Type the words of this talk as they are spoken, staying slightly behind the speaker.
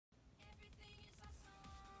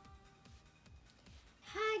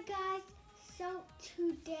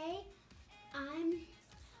Today, I'm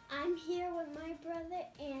here with my brother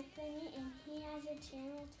Anthony, and he has a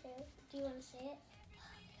channel too. Do you want to say it?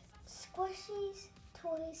 Squishies,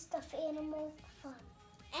 toys, stuffed animal, fun.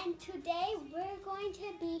 And today we're going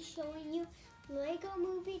to be showing you Lego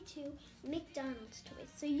Movie 2 McDonald's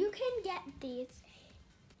toys. So you can get these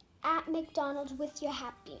at McDonald's with your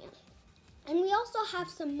Happy Meal. And we also have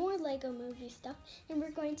some more Lego Movie stuff, and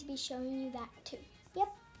we're going to be showing you that too. Yep.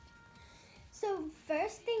 So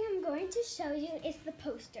first thing I'm going to show you is the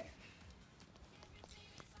poster.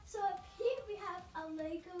 So up here we have a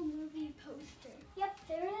Lego Movie poster. Yep,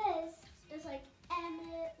 there it is. There's like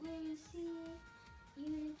Emmett, Lucy,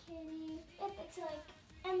 Unikitty. Yep, it's like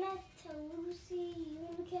Emmett to Lucy,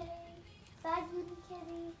 Unikitty, Bad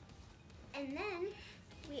Unikitty. And then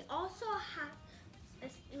we also have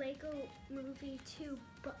this Lego Movie 2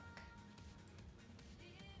 book.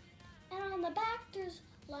 And on the back there's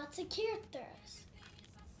lots of characters.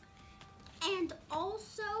 And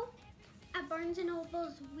also at Barnes &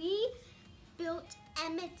 Noble's we built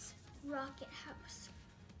Emmett's rocket house.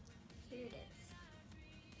 Here it is.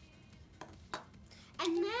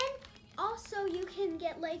 And then also you can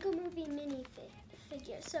get Lego Movie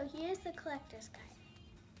figures. So here's the collector's guide.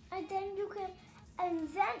 And then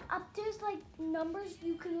up there's like numbers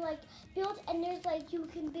you can like build, and there's like you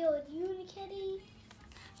can build Unikitty.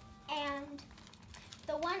 And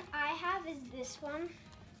the one I have is this one. And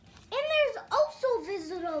there's also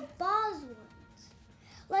Visitor Boz ones,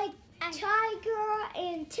 like Tiger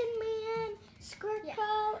and Tin Man,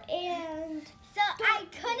 Scarecrow, and... So I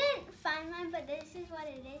couldn't find mine, but this is what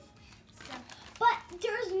it is. So, but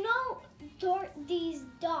there's no Dorothy's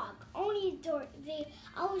dog, only Dorothy.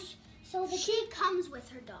 She comes with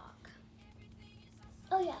her dog.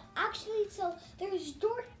 Oh yeah, actually, so there's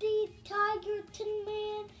Dorothy, Tiger, Tin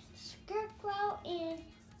Man, Scarecrow, and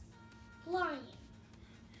Lion.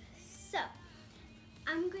 So,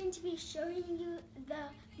 I'm going to be showing you the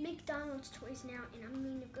McDonald's toys now, and I'm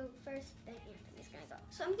going to go first, then Anthony's going to go.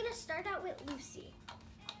 So I'm going to start out with Lucy.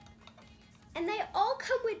 And they all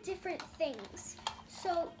come with different things,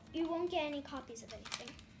 so you won't get any copies of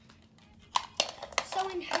anything. So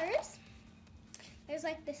in hers, there's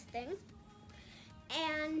like this thing,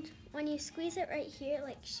 and when you squeeze it right here, it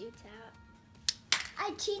like shoots out.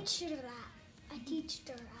 I teach her that.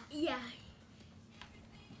 Yeah.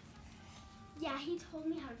 Yeah, he told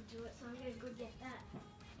me how to do it, so I'm gonna go get that.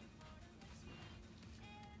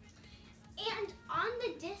 And on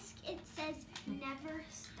the disc, it says never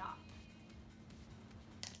stop.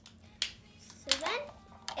 So then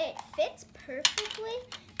it fits perfectly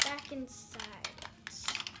back inside.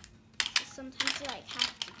 So sometimes you like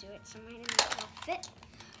have to do it, so mine will fit.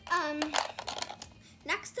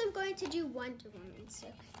 Next I'm going to do Wonder Woman. So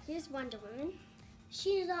here's Wonder Woman.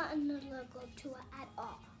 She's not in the Lego tour at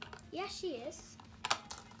all. Yeah, she is.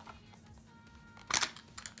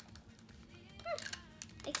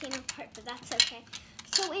 It came apart, but that's okay.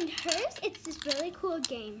 So in hers, it's this really cool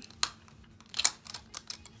game.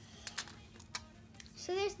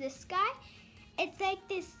 So there's this guy. It's like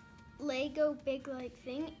this Lego big like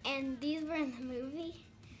thing, and these were in the movie.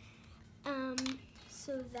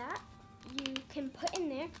 So that you can put in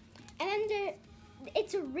there, and then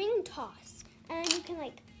it's a ring toss, and you can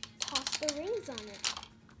like toss the rings on it.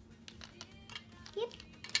 Yep.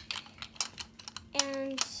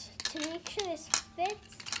 And to make sure this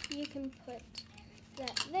fits, you can put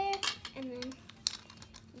that there, and then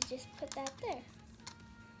you just put that there.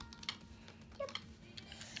 Yep.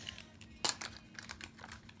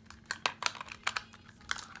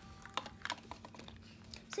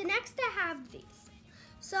 So next I have these.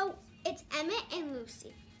 So it's Emmett and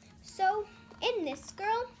Lucy. So in this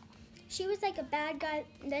girl, she was like a bad guy,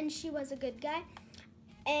 then she was a good guy.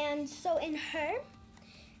 And so in her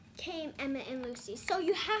came Emmett and Lucy. So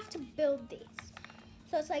you have to build these.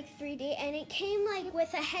 So it's like 3D, and it came like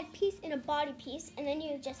with a headpiece and a body piece, and then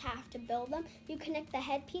you just have to build them. You connect the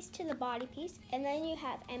headpiece to the body piece, and then you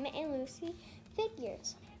have Emmett and Lucy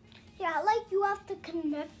figures. Yeah, like you have to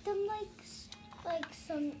connect them like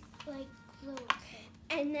some little.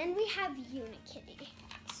 And then we have Unikitty.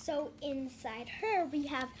 So inside her, we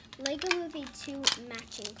have Lego Movie 2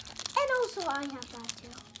 matching cards. And also I have that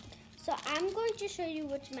too. So I'm going to show you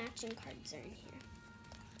which matching cards are in here.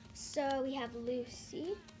 So we have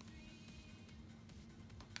Lucy,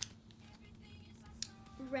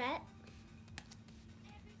 Rhett,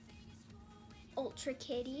 Ultra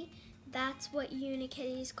Kitty. That's what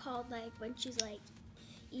Unikitty is called, like when she's like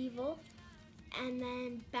evil. And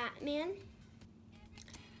then Batman.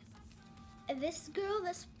 This girl,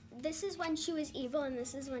 this is when she was evil, and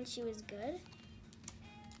this is when she was good.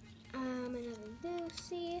 Another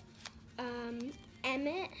Lucy,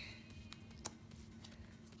 Emmett,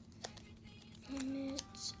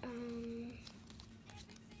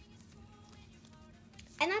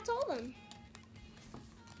 and that's all of them.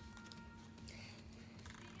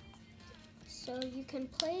 So you can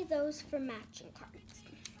play those for matching cards.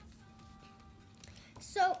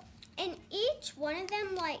 So in each one of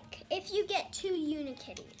them, like if you get 2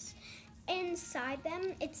 Unikitties, inside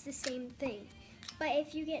them it's the same thing. But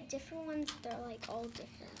if you get different ones, they're like all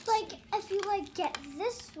different. Like if you like get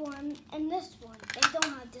this one and this one, they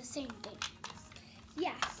don't have the same thing.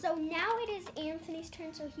 Yeah, so now it is Anthony's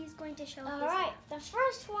turn, so he's going to show All right, the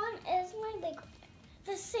first one is like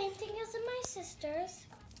the same thing as in my sister's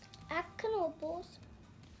at Knoebels.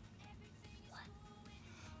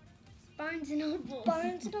 Barnes and Noble.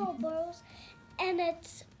 Barnes and Nobles, and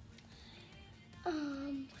it's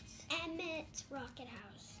Emmett Rocket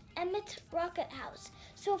House. Emmett Rocket House.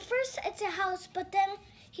 So first it's a house, but then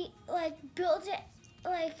he like builds it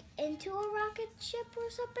like into a rocket ship or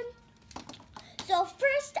something. So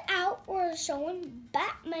first out, we're showing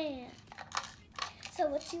Batman. So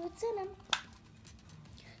let's see what's in him.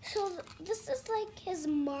 So this is like his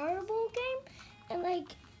marble game, and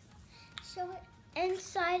like so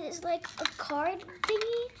inside is like a card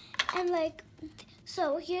thingy, and like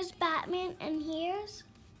so here's Batman, and here's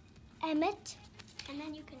Emmett, And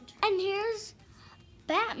then you can turn. and here's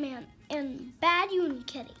Batman and Bad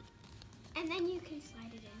Unikitty. And then you can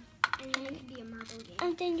slide it in. And then it can be a marble game.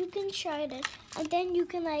 And then you can try it, and then you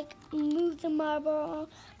can like move the marble,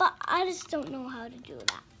 but I just don't know how to do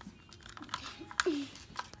that.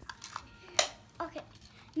 Okay,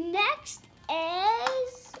 next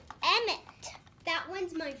is Emmett. That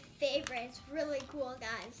one's my favorite. It's really cool,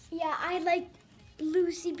 guys. Yeah, I like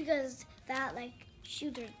Lucy because that like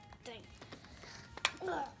shooter thing.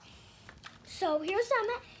 So here's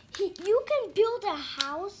Emmett. You can build a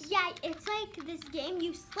house. Yeah, it's like this game.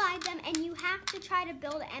 You slide them, and you have to try to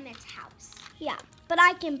build Emmett's house. Yeah, but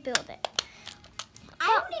I can build it.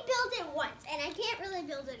 I only built it once, and I can't really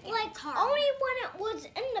build it again. Like It's hard. only when it was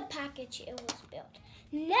in the package it was built.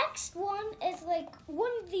 Next one is like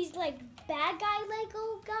one of these like bad guy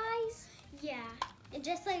Lego guys. Yeah, and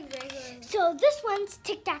just like regular. So this one's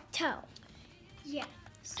tic-tac-toe. Yeah.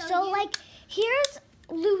 So like here's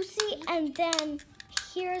Lucy and then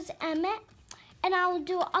here's Emmett, and I'll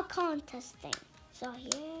do a contest thing. So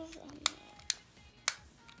here's Emmett.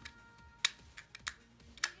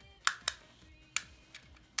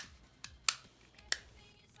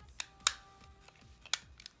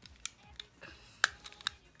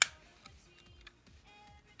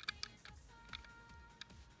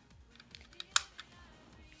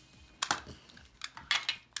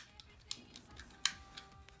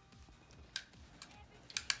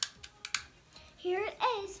 Here it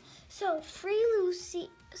is. So free Lucy.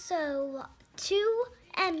 So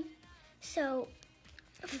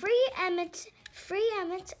free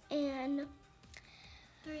Emmett, and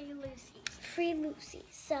 3 Lucy's. free Lucy.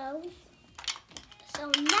 So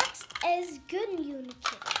next is Good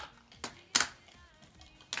Unikitty.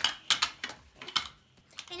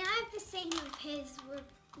 And I have the same with his.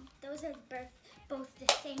 Those are both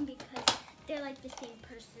the same because they're like the same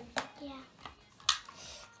person. Yeah.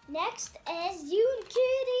 Next is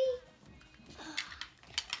Unikitty.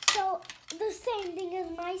 So the same thing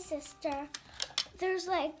as my sister. There's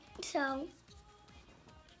like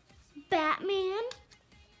Batman,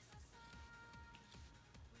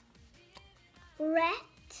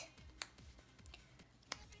 Rhett,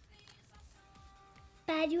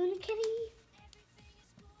 Bad Unikitty,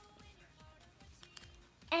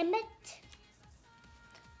 Emmett,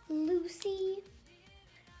 Lucy,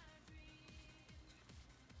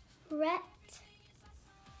 Rhett,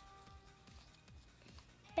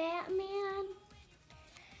 Batman,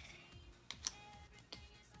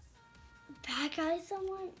 Bad Guy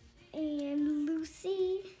Someone, and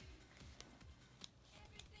Lucy,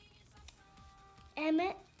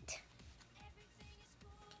 Emmett,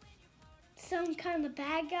 some kind of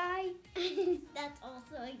bad guy, That's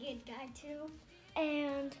also a good guy too.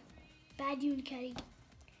 and Bad Unikitty.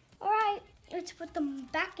 Alright, let's put them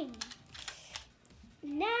back in.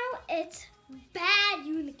 Now it's Bad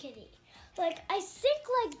Unikitty. Like, I think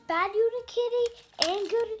like Bad Unikitty and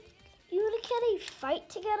Good Unikitty fight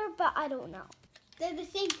together, but I don't know. They're the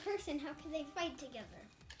same person. How can they fight together?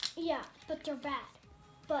 Yeah, but they're bad.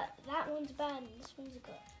 But that one's bad and this one's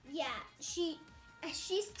good. Yeah, she's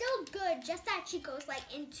still good. Just that she goes like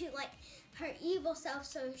into like her evil self,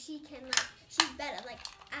 so she can like she's better like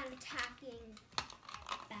at attacking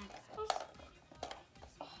bad guys.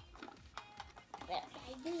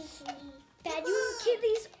 Bad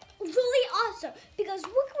Unikitty's really awesome because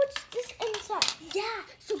look what's this inside. Yeah.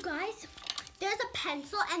 So guys, there's a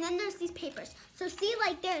pencil and then there's these papers. So see,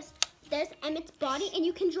 like there's Emmett's body, and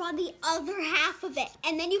you can draw the other half of it,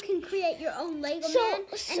 and then you can create your own Lego man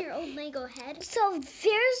and your own Lego head. So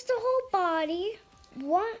there's the whole body,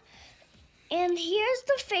 and here's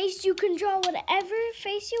the face. You can draw whatever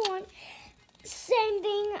face you want. Same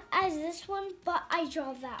thing as this one, but I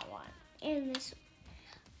draw that one and this.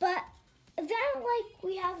 But then like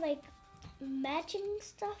we have like matching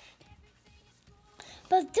stuff.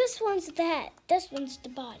 But this one's the head. This one's the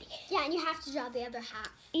body. Yeah, and you have to draw the other half.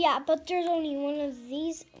 Yeah, but there's only one of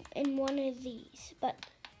these and one of these, but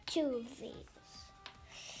two of these.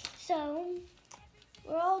 So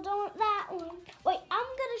we're all done with that one. Wait, I'm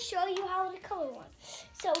gonna show you how to color one.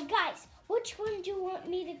 So guys, which one do you want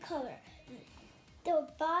me to color? The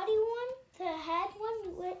body one, the head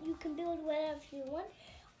one, you can build whatever you want,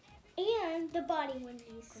 and the body one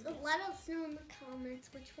you can So build. let us know in the comments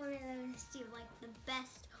which one of those do you like the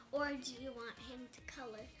best, or do you want him to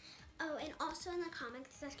color? Oh, and also in the comment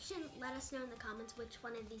section, let us know in the comments which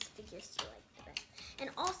one of these figures do you like the best. And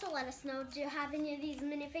also let us know, do you have any of these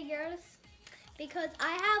minifigures? Because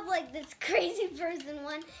I have like this crazy person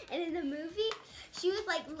one, and in the movie, she was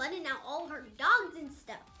like letting out all her dogs and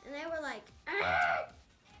stuff. And they were like, "Argh."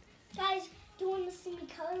 Guys, do you want to see me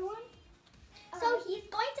color one? So he's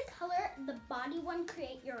going to color the body one,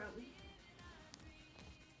 create your own.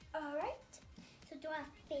 All right. So do I have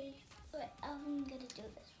face? Wait, I'm gonna do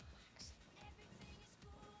this.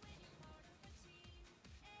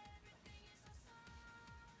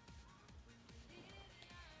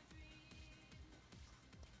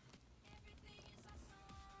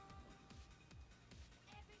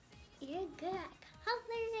 You're good at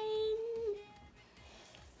coloring.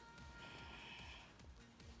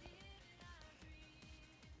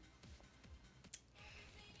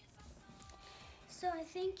 So I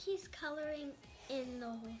think he's coloring in the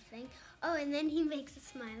whole thing. Oh, and then he makes a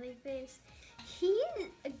smiley face. He's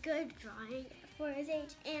a good drawing for his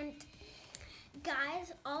age. And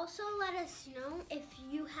guys, also let us know if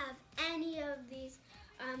you have any of these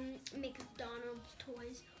McDonald's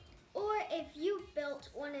toys, or if you built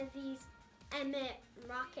one of these Emmett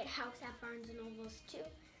Rocket House at Barnes & Noble's too.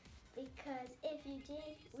 Because if you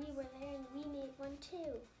did, we were there and we made one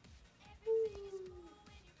too. Woo.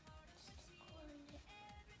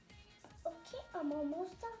 Okay, I'm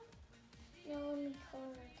almost done. Now let me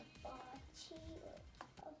color the body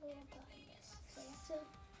a little bit.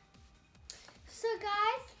 So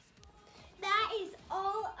guys, that is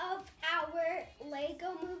all of our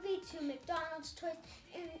Lego movie to McDonald's toys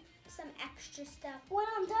and some extra stuff. When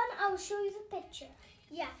I'm done, I'll show you the picture.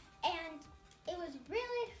 Yeah, and it was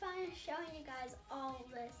really fun showing you guys all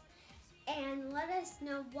of this. And let us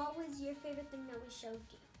know what was your favorite thing that we showed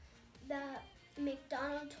you. The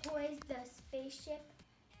McDonald's toys, the spaceship,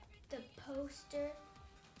 the poster,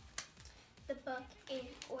 the book,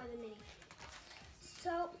 or the mini.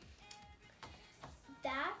 So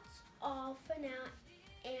that's all for now,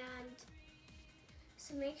 and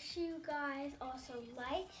so make sure you guys also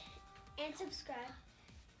like and subscribe,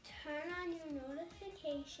 turn on your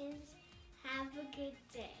notifications. Have a good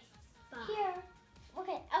day. Bye. Here.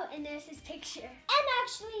 Okay. Oh, and there's his picture. And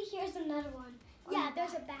actually, here's another one. Yeah,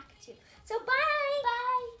 there's a back too. So bye.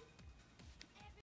 Bye.